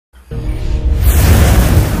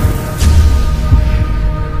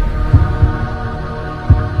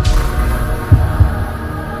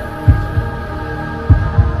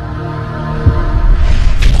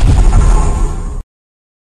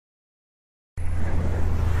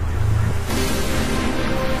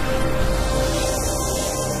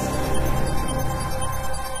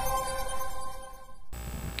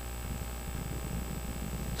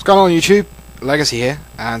going on YouTube? Legacyy here,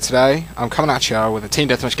 and today I'm coming at you with a Team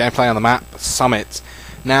Deathmatch gameplay on the map, Summit.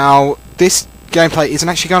 Now, this gameplay isn't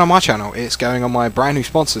actually going on my channel, it's going on my brand new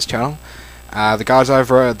sponsors channel, the guys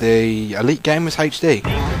over at TheEliteGamersHD.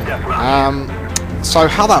 So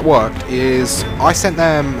how that worked is, I sent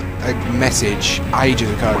them a message ages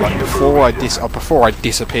ago, like before I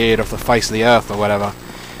disappeared off the face of the earth or whatever,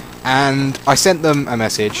 and I sent them a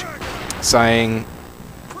message saying,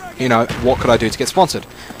 you know, what could I do to get sponsored?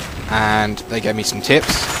 And they gave me some tips,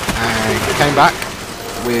 and I came back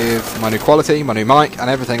with my new quality, my new mic, and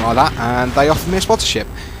everything like that, and they offered me a sponsorship.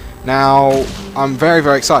 Now, I'm very,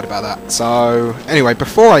 very excited about that. So, anyway,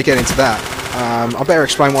 before I get into that, I better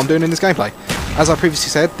explain what I'm doing in this gameplay. As I previously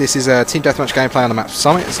said, this is a Team Deathmatch gameplay on the map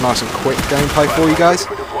Summit. It's a nice and quick gameplay for you guys,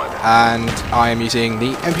 and I am using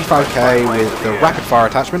the MP5K with the rapid fire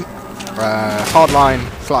attachment, hardline,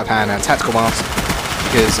 flight pan, and tactical mask.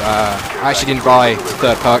 Because I actually didn't buy the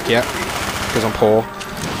third perk yet, because I'm poor.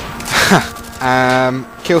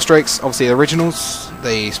 Kill streaks, obviously the originals,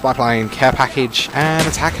 the spy plane care package, and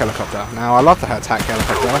attack helicopter. Now I love the attack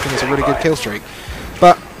helicopter, I think it's a really good kill streak.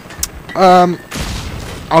 But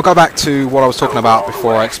I'll go back to what I was talking about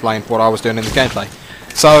before I explained what I was doing in this gameplay.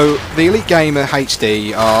 So the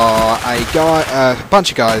TheEliteGamerHD are a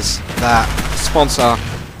bunch of guys that sponsor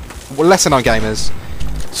lesser known gamers,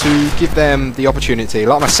 to give them the opportunity,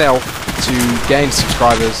 like myself, to gain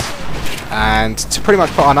subscribers and to pretty much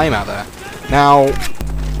put our name out there. Now,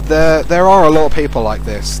 there are a lot of people like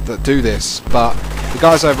this that do this, but the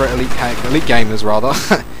guys over at Elite Gamers rather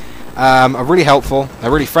are really helpful, they're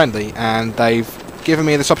really friendly, and they've given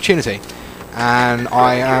me this opportunity. And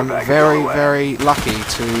I am very, very lucky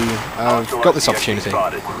to have got this opportunity.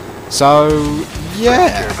 So,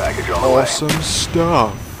 yeah, awesome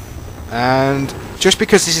stuff. And just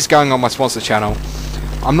because this is going on my sponsor channel,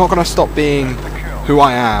 I'm not going to stop being who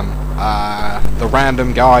I am, the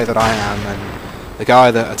random guy that I am, and the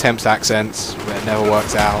guy that attempts accents but it never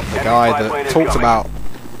works out, the guy that talks about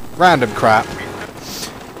random crap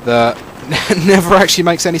that never actually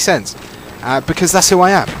makes any sense, because that's who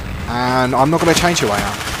I am, and I'm not going to change who I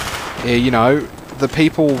am. You know, the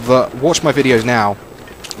people that watch my videos now,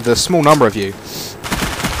 the small number of you,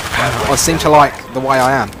 I seem to like the way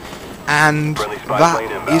I am. And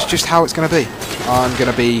that is just how it's going to be. I'm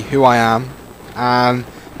going to be who I am, and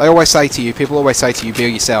they always say to you, people always say to you, be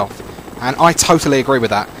yourself, and I totally agree with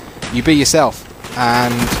that. You be yourself,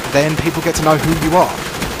 and then people get to know who you are,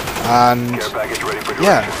 and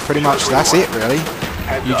yeah, pretty much that's it really.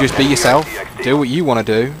 You just be yourself, do what you want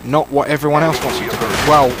to do, not what everyone else wants you to do.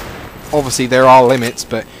 Well, obviously there are limits,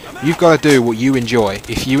 but you've got to do what you enjoy.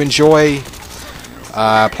 If you enjoy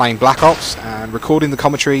playing Black Ops and recording the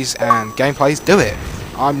commentaries and gameplays, do it.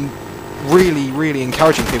 I'm really, really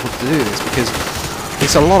encouraging people to do this because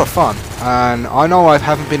it's a lot of fun, and I know I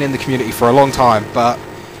haven't been in the community for a long time, but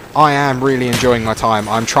I am really enjoying my time.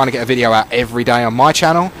 I'm trying to get a video out every day on my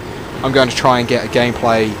channel. I'm going to try and get a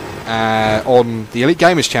gameplay on the Elite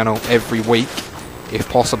Gamers channel every week if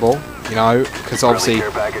possible, you know, because obviously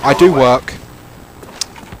I do work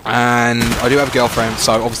and I do have a girlfriend,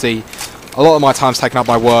 so obviously a lot of my time's taken up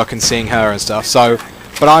by work and seeing her and stuff, so,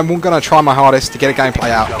 but I'm going to try my hardest to get a gameplay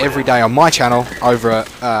out every day on my channel over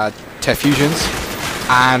at TehFusionZz,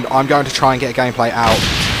 and I'm going to try and get a gameplay out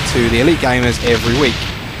to the Elite Gamers every week.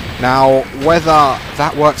 Now, whether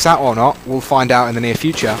that works out or not, we'll find out in the near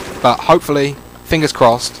future, but hopefully, fingers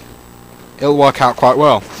crossed, it'll work out quite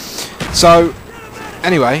well. So,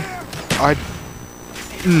 anyway,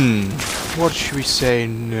 what should we say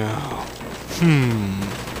now?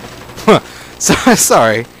 So,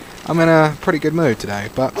 sorry, I'm in a pretty good mood today,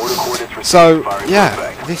 but, so,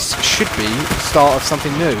 yeah, this should be the start of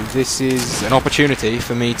something new. This is an opportunity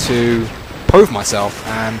for me to prove myself,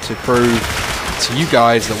 and to prove to you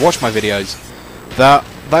guys that watch my videos that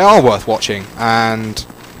they are worth watching, and,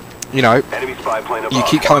 you know, you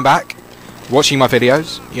keep coming back, watching my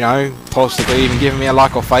videos, you know, possibly even giving me a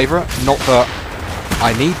like or favourite. Not that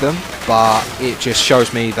I need them, but it just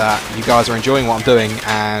shows me that you guys are enjoying what I'm doing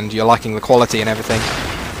and you're liking the quality and everything.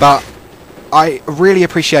 But I really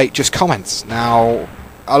appreciate just comments. Now,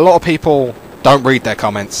 a lot of people don't read their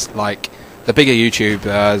comments, like the bigger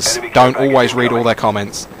YouTubers don't always read all their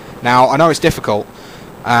comments. Now, I know it's difficult,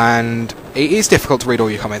 and it is difficult to read all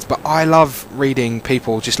your comments, but I love reading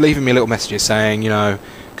people just leaving me little messages saying, you know,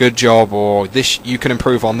 good job, or this, you can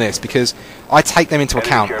improve on this, because I take them into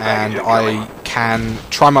account and I can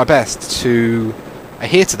try my best to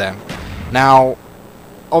adhere to them. Now,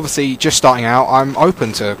 obviously, just starting out, I'm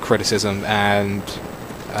open to criticism and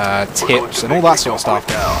tips and all that sort of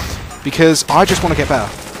stuff, because I just want to get better.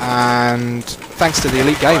 And thanks to the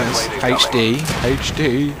Elite Gamers HD,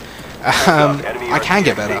 I can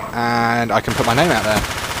get better, and I can put my name out there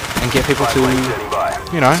and get people to,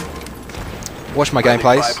 you know, watch my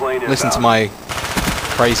gameplays, listen to my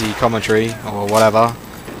crazy commentary or whatever,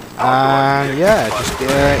 and yeah, just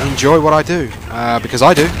enjoy what I do, because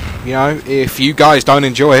I do. You know, if you guys don't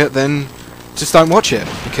enjoy it, then just don't watch it,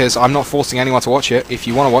 because I'm not forcing anyone to watch it. If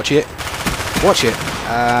you want to watch it, watch it.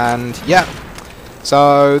 And yeah,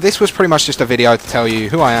 so this was pretty much just a video to tell you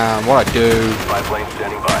who I am, what I do.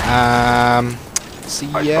 So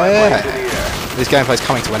yeah, this gameplay's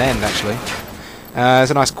coming to an end actually.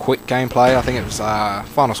 It's a nice quick gameplay. I think it was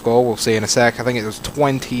final score, we'll see in a sec. I think it was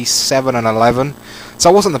 27-11,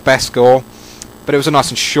 so it wasn't the best score, but it was a nice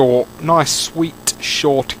and short, nice sweet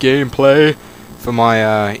short gameplay for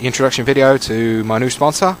my introduction video to my new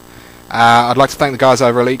sponsor. I'd like to thank the guys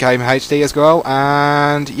over Elite Gamer HD as well,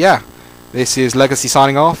 and yeah, this is Legacyy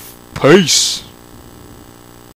signing off. Peace!